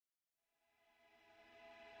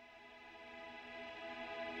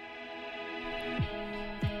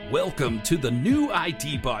Welcome to the New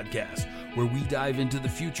IT Podcast, where we dive into the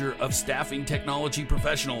future of staffing technology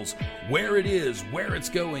professionals, where it is, where it's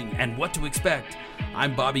going, and what to expect.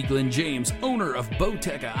 I'm Bobby Glenn James, owner of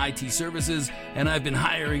Boteca IT Services, and I've been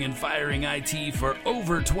hiring and firing IT for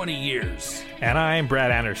over 20 years. And I'm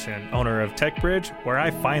Brad Anderson, owner of TechBridge, where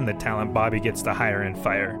I find the talent Bobby gets to hire and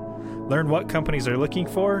fire. Learn what companies are looking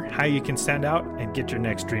for, how you can stand out, and get your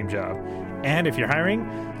next dream job. And if you're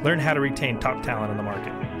hiring, learn how to retain top talent in the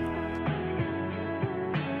market.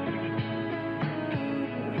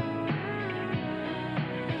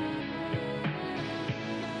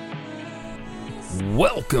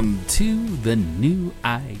 Welcome to the New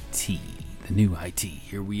IT. The New IT.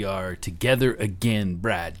 Here we are together again,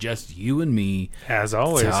 Brad. Just you and me. As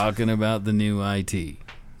always. Talking about the new IT.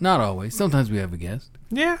 Not always. Sometimes we have a guest.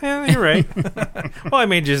 Yeah, you're right. Well, I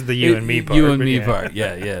mean, just the you and me part. You and me part.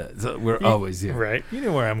 Yeah. So we're always here. Right. You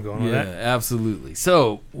know where I'm going with Yeah, that. absolutely.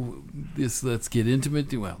 So, let's get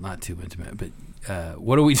intimate. Well, not too intimate, but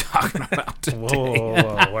what are we talking about today?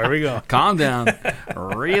 Whoa. Where are we going? Calm down.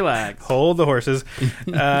 Relax. Hold the horses.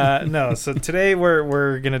 No, so today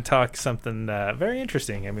we're going to talk something very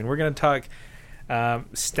interesting. I mean, we're going to talk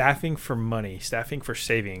staffing for money, staffing for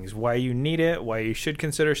savings, why you need it, why you should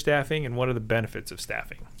consider staffing, and what are the benefits of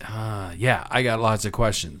staffing. Yeah, I got lots of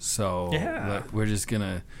questions. So we're just going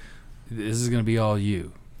to, this is going to be all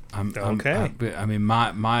you. Okay. I mean,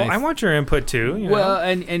 my. Well, I want your input too. You know? Well,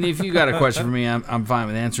 and if you got a question for me, I'm fine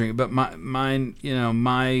with answering it. But mine,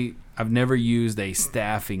 I've never used a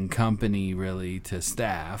staffing company really to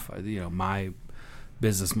staff. My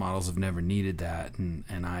business models have never needed that,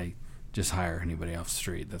 and I just hire anybody off the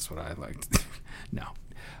street. That's what I like. No,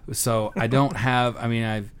 so I don't have. I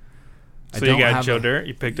mean, So you got Joe Dirt?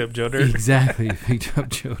 You picked up Joe Dirt? Exactly. You picked up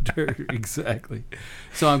Joe Dirt. Exactly.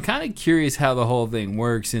 So I'm kind of curious how the whole thing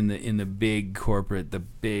works in the big corporate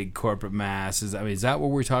masses. I mean, is that what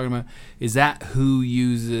we're talking about? Is that who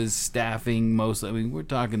uses staffing mostly? I mean, we're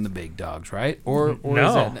talking the big dogs, right? Or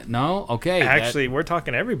no. Is that, no? Okay. Actually, we're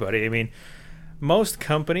talking everybody. I mean, most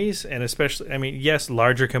companies, and especially, I mean, yes,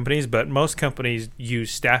 larger companies, but most companies use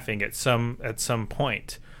staffing at some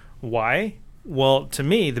point. Why? Well, to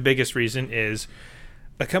me, the biggest reason is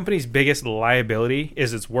a company's biggest liability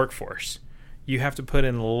is its workforce. You have to put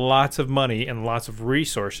in lots of money and lots of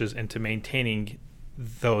resources into maintaining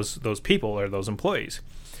those people or those employees.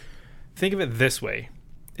 Think of it this way.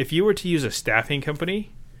 If you were to use a staffing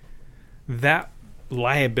company, that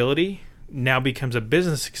liability now becomes a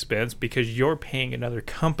business expense because you're paying another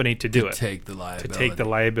company to do it. To take the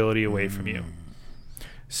liability away from you.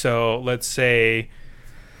 So let's say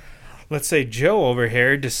Joe over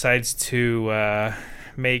here decides to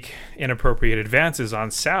make inappropriate advances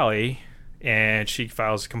on Sally, and she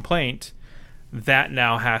files a complaint. That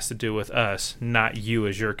now has to do with us, not you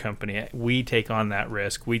as your company. We take on that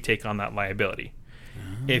risk. We take on that liability.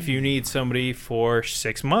 If you need somebody for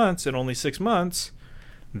 6 months and only 6 months,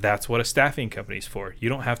 that's what a staffing company is for. You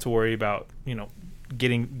don't have to worry about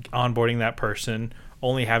onboarding that person,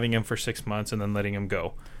 only having him for 6 months and then letting him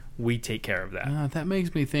go. We take care of that. That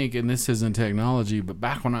makes me think, and this isn't technology, but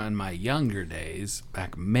back in my younger days,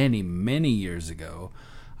 back many, many years ago,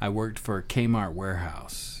 I worked for a Kmart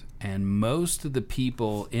warehouse, and most of the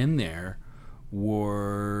people in there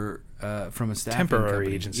were from a staffing temporary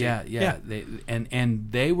company. agency. Yeah.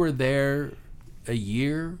 They were there a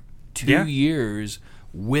year, 2 years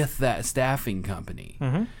with that staffing company.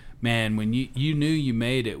 Mm-hmm. Man, when you knew you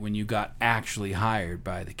made it when you got actually hired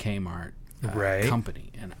by the Kmart company,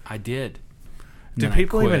 and I did. Do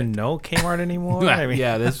people even know Kmart anymore? I mean,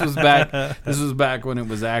 yeah, this was back. This was back when it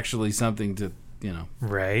was actually something to,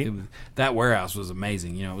 right. That warehouse was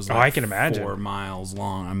amazing. It was I can imagine 4 miles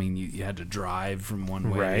long. I mean, you had to drive from one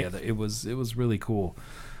way to the other. It was really cool.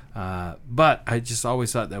 But I just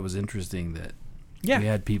always thought that was interesting that we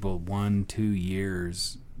had people 1-2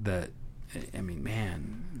 years that. I mean,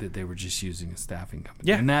 man, that they were just using a staffing company.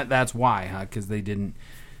 Yeah, and that's why, because they didn't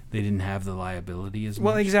have the liability as much.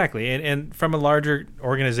 Well, exactly. And from a larger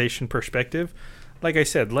organization perspective, like I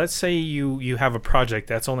said, let's say you have a project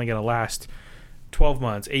that's only going to last 12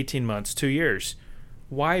 months, 18 months, 2 years.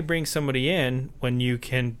 Why bring somebody in when you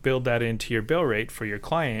can build that into your bill rate for your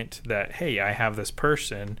client that, hey, I have this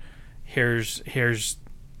person, here's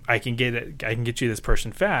I can get you this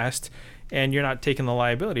person fast, and you're not taking the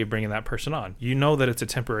liability of bringing that person on. You know that it's a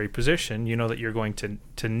temporary position. You know that you're going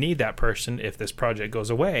to need that person if this project goes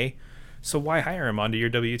away. So why hire him onto your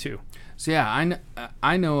W-2? So yeah,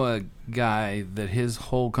 I know a guy that his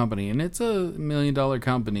whole company, and it's a $1 million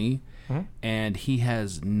company, and he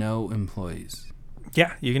has no employees.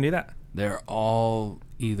 Yeah, you can do that. They're all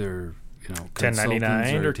either 1099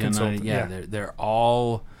 consultants or consultant. Yeah, they're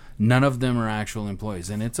all. None of them are actual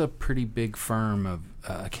employees, and it's a pretty big firm of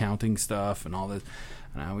accounting stuff and all this.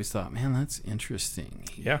 And I always thought, man, that's interesting.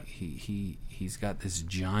 He's got this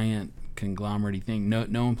giant conglomerate thing, no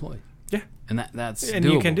employees. Yeah, and that's and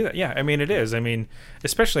doable. you can do that. Yeah, I mean, it is. I mean,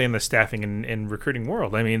 especially in the staffing and recruiting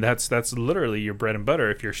world. I mean, that's literally your bread and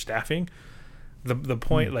butter. If you're staffing, the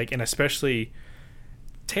point, like, and especially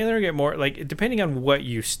tailoring it more, like, depending on what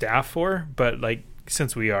you staff for, but like,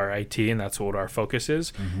 since we are IT and that's what our focus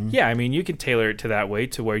is, yeah, I mean, you can tailor it to that way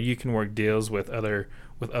to where you can work deals with other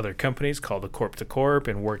companies called a corp to corp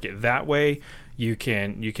and work it that way. You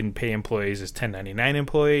can pay employees as 1099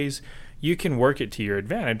 employees. You can work it to your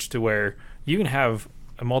advantage to where you can have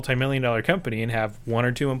a multi-million-dollar company and have 1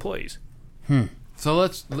 or 2 employees. So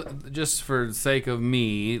let's, just for the sake of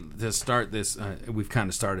me, to start this, we've kind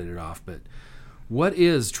of started it off, but what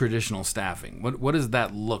is traditional staffing? What does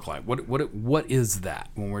that look like? What is that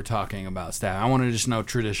when we're talking about staffing? I want to just know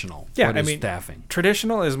traditional. Yeah, what is I mean, staffing?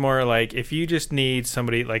 Traditional is more like if you just need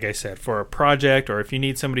somebody, like I said, for a project, or if you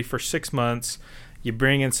need somebody for 6 months, you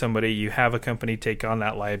bring in somebody, you have a company take on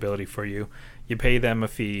that liability for you, you pay them a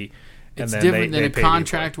fee, and it's then different they than pay a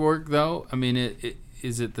contract work, though. I mean,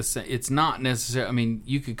 is it the same? It's not necessarily. I mean,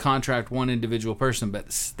 you could contract one individual person,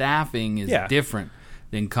 but staffing is different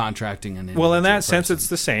than contracting an individual Well, in that person. sense, it's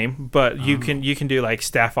the same, but you can do like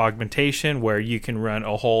staff augmentation, where you can run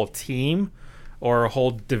a whole team or a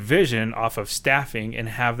whole division off of staffing and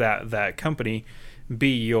have that company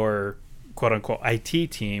be your quote unquote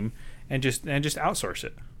IT team and just outsource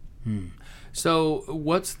it. So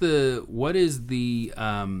what is the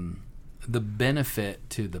benefit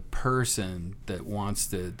to the person that wants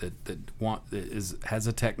to has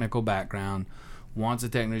a technical background, wants a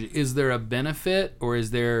technician? Is there a benefit, or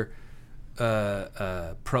is there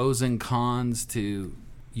pros and cons to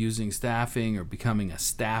using staffing or becoming a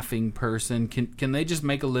staffing person? Can they just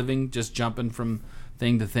make a living just jumping from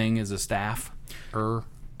thing to thing as a staff?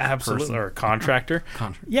 Absolutely, person? or a contractor.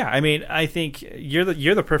 Yeah, I mean, I think you're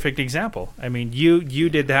the perfect example. I mean, you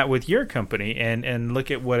did that with your company, and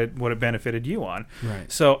look at what it benefited you on.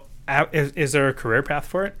 Right. So, is there a career path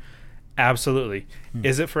for it? Absolutely.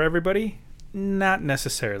 Is it for everybody? Not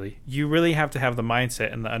necessarily. You really have to have the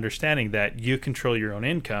mindset and the understanding that you control your own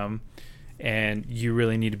income, and you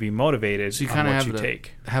really need to be motivated. So you kind of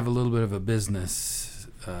have a little bit of a business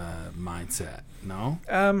mindset. No.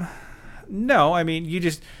 No, I mean, you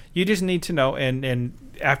just need to know, and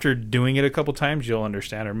after doing it a couple times, you'll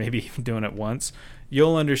understand, or maybe even doing it once,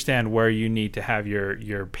 you'll understand where you need to have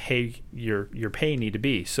your pay need to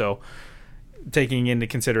be. So, taking into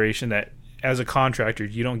consideration that as a contractor,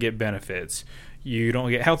 you don't get benefits, you don't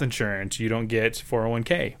get health insurance, you don't get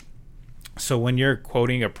 401k. So when you're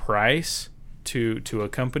quoting a price to a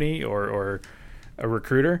company or a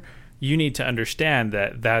recruiter, you need to understand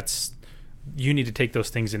that you need to take those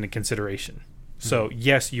things into consideration. So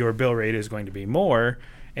yes, your bill rate is going to be more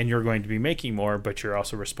and you're going to be making more, but you're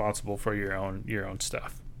also responsible for your own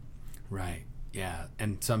stuff. Right. Yeah.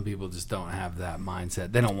 And some people just don't have that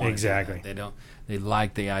mindset. They don't want exactly. to do that. They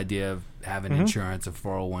like the idea of having insurance, a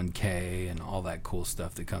 401k, and all that cool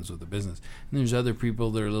stuff that comes with the business. And there's other people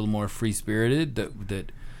that are a little more free-spirited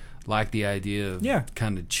that like the idea of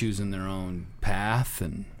kind of choosing their own path.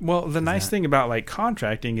 And well, the nice thing about like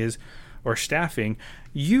contracting is, or staffing,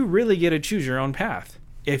 you really get to choose your own path.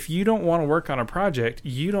 If you don't want to work on a project,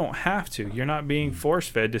 you don't have to. You're not being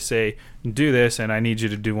force-fed to say, do this and I need you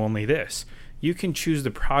to do only this. You can choose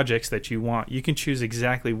the projects that you want. You can choose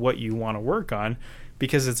exactly what you want to work on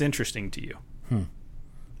because it's interesting to you.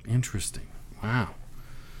 Interesting. Wow.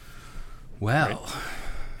 Well. Right?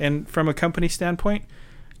 And from a company standpoint,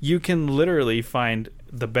 you can literally find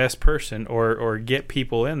the best person or get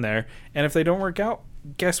people in there. And if they don't work out,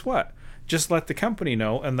 guess what? Just let the company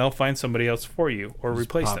know and they'll find somebody else for you or just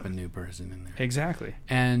replace them. Pop a new person in there. Exactly.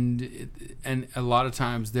 And a lot of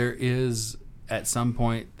times there is at some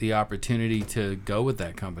point the opportunity to go with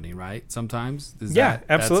that company, right? Sometimes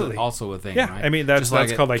absolutely. That's also a thing, yeah, right? I mean that's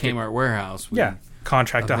called like Kmart warehouse.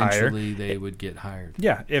 Contract to hire. Eventually they would get hired.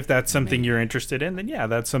 Yeah, if that's something you're interested in, then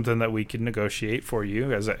that's something that we can negotiate for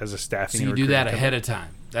you as a staffing. So you do that ahead of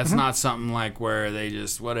time. That's not something like where they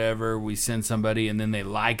just we send somebody and then they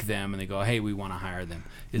like them and they go, hey, we want to hire them.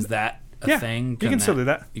 Is that a thing? You can still do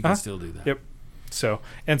that. You can still do that. Yep. So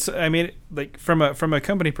I mean, like from a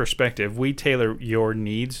company perspective, we tailor your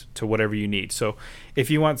needs to whatever you need. So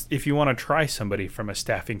if you want to try somebody from a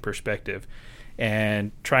staffing perspective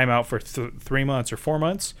and try them out for 3 months or 4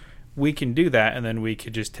 months, we can do that, and then we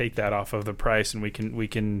could just take that off of the price, and we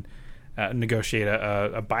can negotiate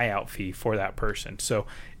a buyout fee for that person. So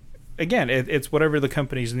again, it's whatever the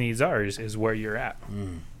company's needs are is where you're at.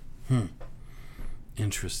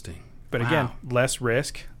 Interesting. But again, less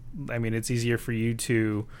risk. I mean, it's easier for you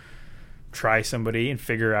to try somebody and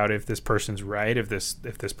figure out if this person's right, if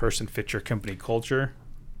this person fits your company culture.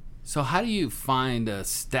 So how do you find a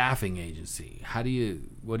staffing agency? What do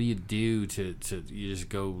you do to you just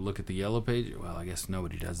go look at the Yellow Page? Well, I guess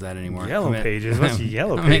nobody does that anymore. Pages? What's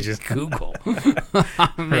Yellow Pages? Google.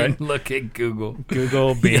 Look at Google.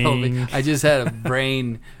 Google, Bing. I just had a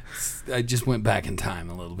brain. I just went back in time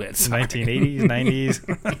a little bit. Sorry. 1980s,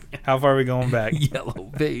 90s. How far are we going back?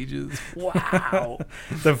 Yellow Pages. Wow.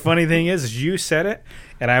 The funny thing is you said it,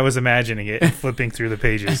 and I was imagining it and flipping through the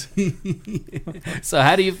pages. So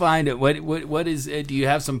how do you find it? What is it? Do you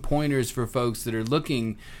have some pointers for folks that are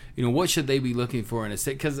looking, what should they be looking for in a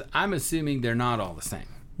state? Because I'm assuming they're not all the same.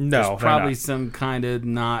 No, there's probably some kind of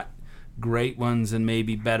not great ones and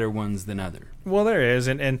maybe better ones than others. Well, there is,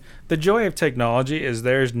 and the joy of technology is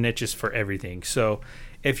there's niches for everything. So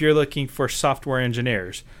if you're looking for software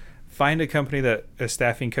engineers, find a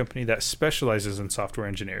staffing company that specializes in software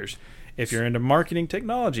engineers. If you're into marketing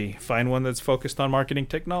technology, find one that's focused on marketing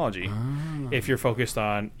technology. If you're focused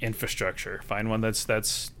on infrastructure, find one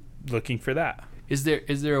that's looking for that. Is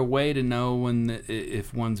there a way to know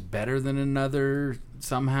if one's better than another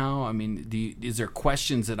somehow? I mean, is there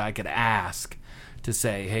questions that I could ask to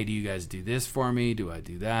say, hey, do you guys do this for me? Do I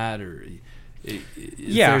do that? Or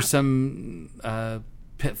is there some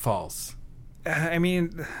pitfalls? I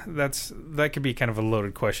mean, that could be kind of a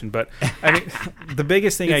loaded question, but I mean, the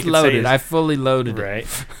biggest thing I can loaded. say is I fully loaded right.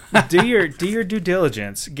 it. do your due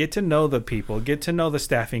diligence. Get to know the people. Get to know the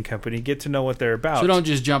staffing company. Get to know what they're about. So don't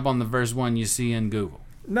just jump on the first one you see in Google.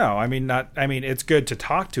 No, I mean not. I mean, it's good to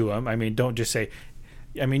talk to them. I mean, don't just say.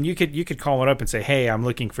 I mean, you could call one up and say, "Hey, I'm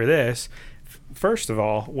looking for this." First of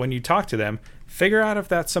all, when you talk to them, figure out if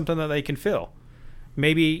that's something that they can fill.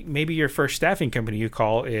 Maybe your first staffing company you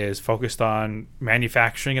call is focused on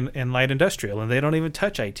manufacturing and light industrial, and they don't even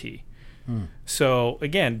touch IT. So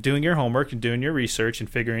again, doing your homework and doing your research and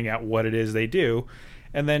figuring out what it is they do,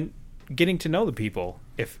 and then getting to know the people.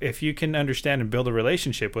 If you can understand and build a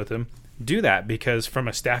relationship with them, do that, because from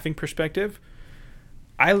a staffing perspective,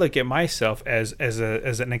 I look at myself as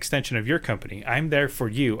an extension of your company. I'm there for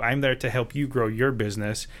you. I'm there to help you grow your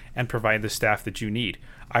business and provide the staff that you need.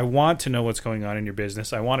 I want to know what's going on in your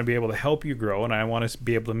business. I want to be able to help you grow, and I want to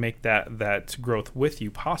be able to make that growth with you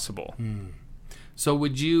possible. So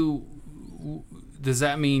does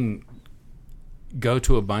that mean go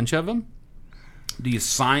to a bunch of them?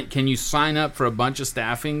 Can you sign up for a bunch of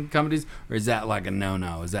staffing companies, or is that like a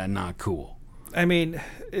no-no? Is that not cool? I mean,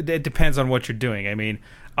 it depends on what you're doing. I mean,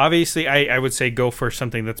 obviously, I would say go for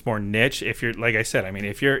something that's more niche. If you're, like I said, I mean,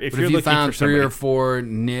 if you're looking found for somebody, 3 or 4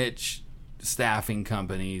 niche staffing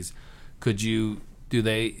companies, would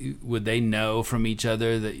they know from each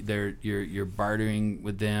other that you're bartering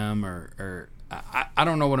with them, or I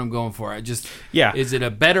don't know what I'm going for. Is it a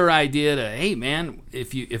better idea to, hey man,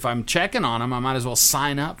 if I'm checking on them, I might as well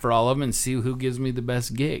sign up for all of them and see who gives me the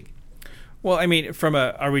best gig? Well, I mean,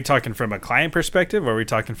 are we talking from a client perspective, or are we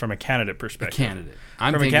talking from a candidate perspective? A candidate.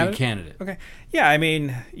 I'm thinking candidate. Okay. Yeah, I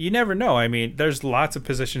mean, you never know. I mean, there's lots of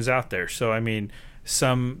positions out there. So, I mean,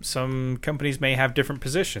 some companies may have different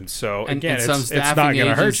positions. So, again, it's not going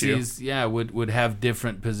to hurt you. Yeah, would have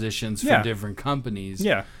different positions for different companies.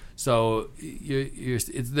 Yeah. So,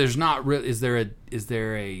 there's not really. Is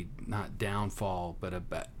there a not downfall,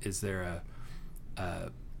 but is there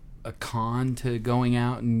a con to going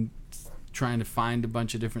out and trying to find a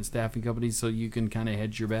bunch of different staffing companies so you can kind of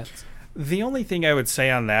hedge your bets? The only thing I would say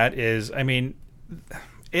on that is, I mean,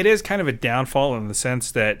 it is kind of a downfall in the sense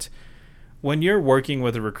that when you're working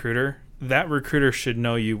with a recruiter, that recruiter should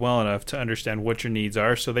know you well enough to understand what your needs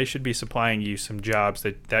are, so they should be supplying you some jobs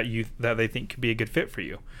that they think could be a good fit for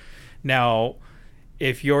you. Now,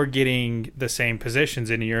 if you're getting the same positions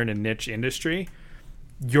and you're in a niche industry,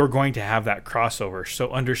 you're going to have that crossover.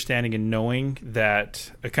 So understanding and knowing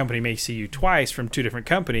that a company may see you twice from 2 different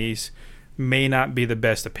companies may not be the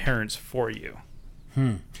best appearance for you.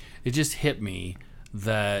 It just hit me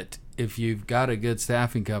that if you've got a good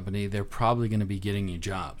staffing company, they're probably going to be getting you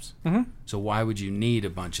jobs. So why would you need a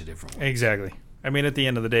bunch of different ones? Exactly. I mean, at the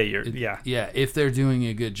end of the day, if they're doing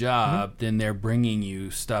a good job, then they're bringing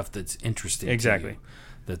you stuff that's interesting to you.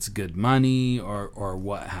 That's good money or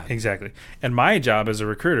what have you. Exactly. And my job as a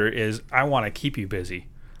recruiter is I want to keep you busy.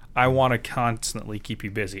 I want to constantly keep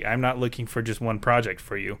you busy. I'm not looking for just one project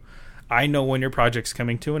for you. I know when your project's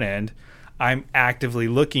coming to an end. I'm actively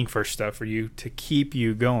looking for stuff for you to keep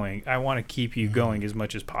you going. I want to keep you going as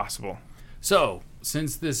much as possible. So,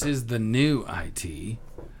 since this is the new IT,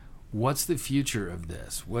 what's the future of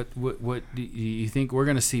this? What do you think we're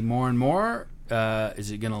going to see more and more?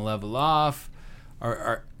 Is it going to level off?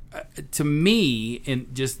 Or to me,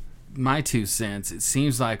 in just my 2 cents, it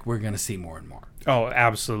seems like we're going to see more and more. Oh,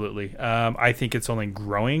 absolutely. I think it's only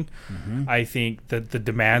growing. Mm-hmm. I think that the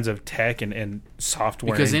demands of tech and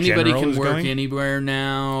software because in anybody general can work anywhere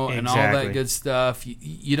now and all that good stuff.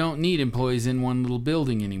 You don't need employees in one little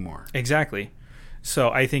building anymore. Exactly. So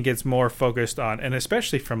I think it's more focused on, and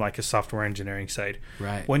especially from like a software engineering side.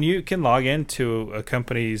 Right. When you can log into a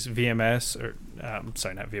company's VMS, or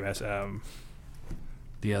sorry, not VMS.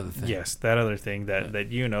 The other thing. Yes, that other thing that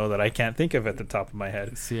that I can't think of at the top of my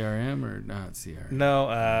head. CRM or not CRM?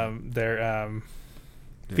 No, they're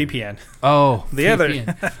VPN. Oh, the VPN.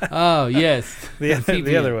 other. Oh, yes. the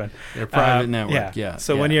other one. Their private network. Yeah.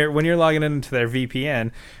 So when you're logging into their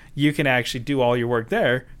VPN, you can actually do all your work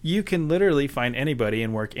there. You can literally find anybody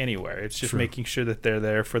and work anywhere. It's just making sure that they're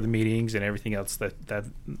there for the meetings and everything else that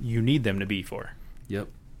you need them to be for. Yep.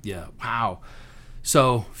 Yeah. Wow.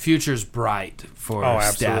 So future's bright for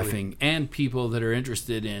staffing and people that are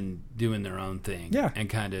interested in doing their own thing and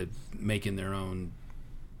kind of making their own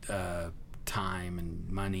time and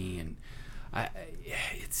money. And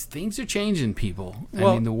things are changing, people. I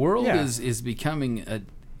mean, the world is becoming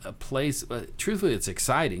a place, truthfully, it's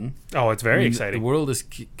exciting. Oh, it's very exciting. The world is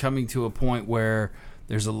coming to a point where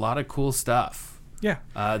there's a lot of cool stuff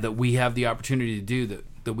that we have the opportunity to do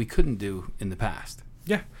that we couldn't do in the past.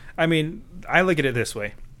 Yeah. I mean, I look at it this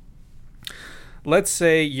way. Let's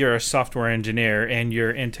say you're a software engineer and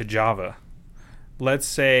you're into Java. Let's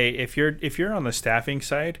say if you're on the staffing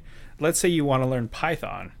side, let's say you want to learn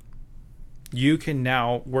Python. You can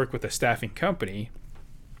now work with a staffing company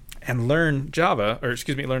and learn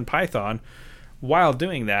learn Python while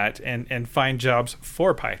doing that and find jobs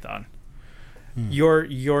for Python.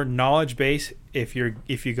 Your knowledge base, if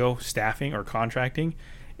you go staffing or contracting,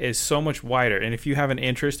 is so much wider. And if you have an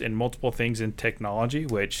interest in multiple things in technology,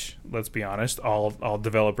 which, let's be honest, all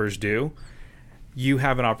developers do, you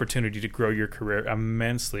have an opportunity to grow your career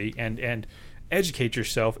immensely and educate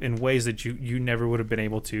yourself in ways that you never would have been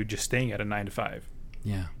able to just staying at a 9 to 5.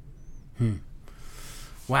 Yeah.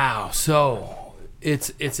 Wow. So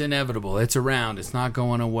it's inevitable. It's around. It's not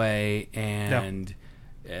going away. And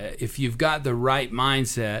if you've got the right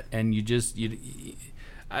mindset and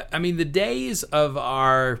I mean, the days of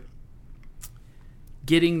our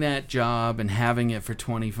getting that job and having it for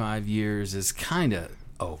 25 years is kind of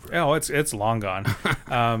over. Oh, it's long gone.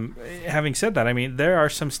 Having said that, I mean, there are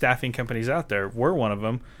some staffing companies out there. We're one of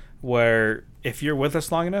them where if you're with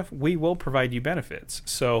us long enough, we will provide you benefits.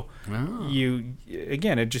 So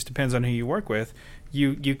again, it just depends on who you work with.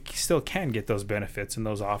 You still can get those benefits and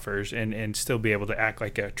those offers and still be able to act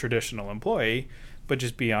like a traditional employee, but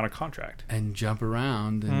just be on a contract and jump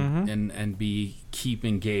around and keep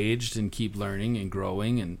engaged and keep learning and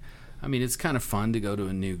growing. And I mean, it's kind of fun to go to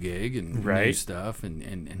a new gig and new stuff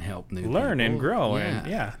and help new learn people. And grow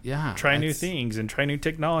and try new things and try new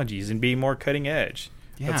technologies and be more cutting edge.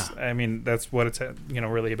 That's what it's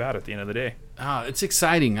really about at the end of the day. It's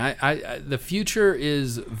exciting. The future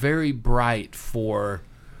is very bright for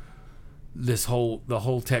the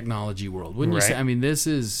whole technology world, wouldn't you say? I mean, this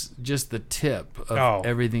is just the tip of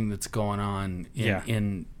everything that's going on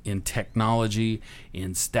in technology,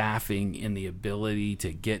 in staffing, in the ability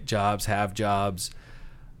to get jobs, have jobs.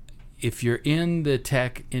 If you're in the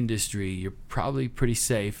tech industry, you're probably pretty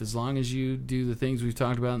safe as long as you do the things we've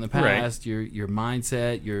talked about in the past. Your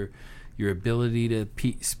mindset, your ability to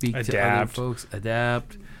speak to other folks,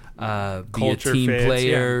 adapt. Be a team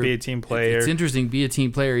player. Be a team player. It's interesting. Be a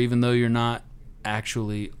team player, even though you're not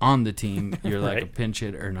actually on the team. You're like a pinch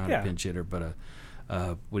hitter, or not a pinch hitter, but a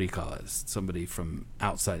what do you call it? Somebody from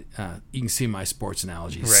outside. You can see my sports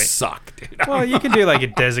analogies suck, dude. Well, you can do like a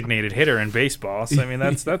designated hitter in baseball. So I mean,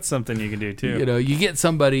 that's something you can do too. You get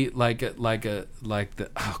somebody like the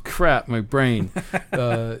oh crap, my brain.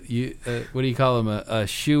 What do you call them? A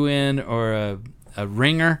shoe in or a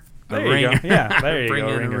ringer? There you go. Yeah, there you Bring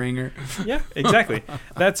go. in a ringer. Yeah, exactly.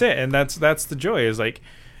 That's it, and that's the joy. Is like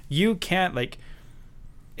you can't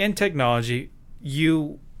in technology,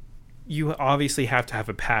 you obviously have to have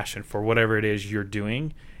a passion for whatever it is you're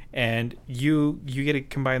doing, and you get to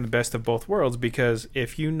combine the best of both worlds. Because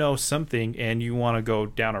if you know something and you want to go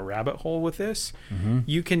down a rabbit hole with this,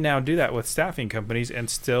 you can now do that with staffing companies and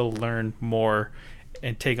still learn more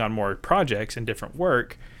and take on more projects and different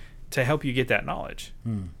work to help you get that knowledge.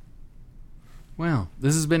 Well,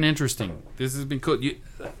 this has been interesting. This has been cool.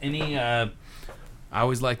 I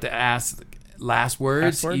always like to ask last words?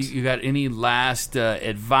 Last words? You got any last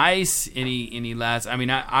advice? Any last? I mean,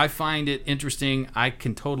 I find it interesting. I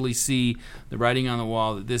can totally see the writing on the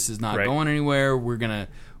wall that this is not Right. going anywhere. We're gonna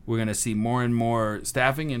see more and more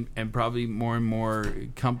staffing and probably more and more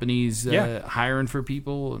companies Yeah. hiring for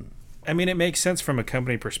people. I mean, it makes sense from a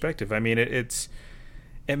company perspective. I mean, it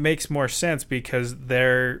makes more sense because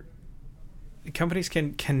companies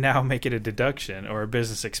can now make it a deduction or a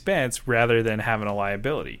business expense rather than having a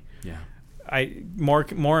liability. Yeah. More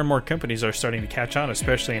and more companies are starting to catch on,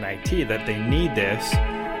 especially in IT, that they need this,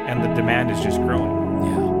 and the demand is just growing.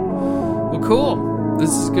 Yeah. Well, cool. This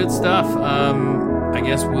is good stuff. I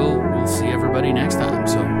guess we'll see everybody next time.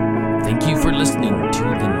 So, thank you for listening to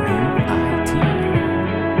the New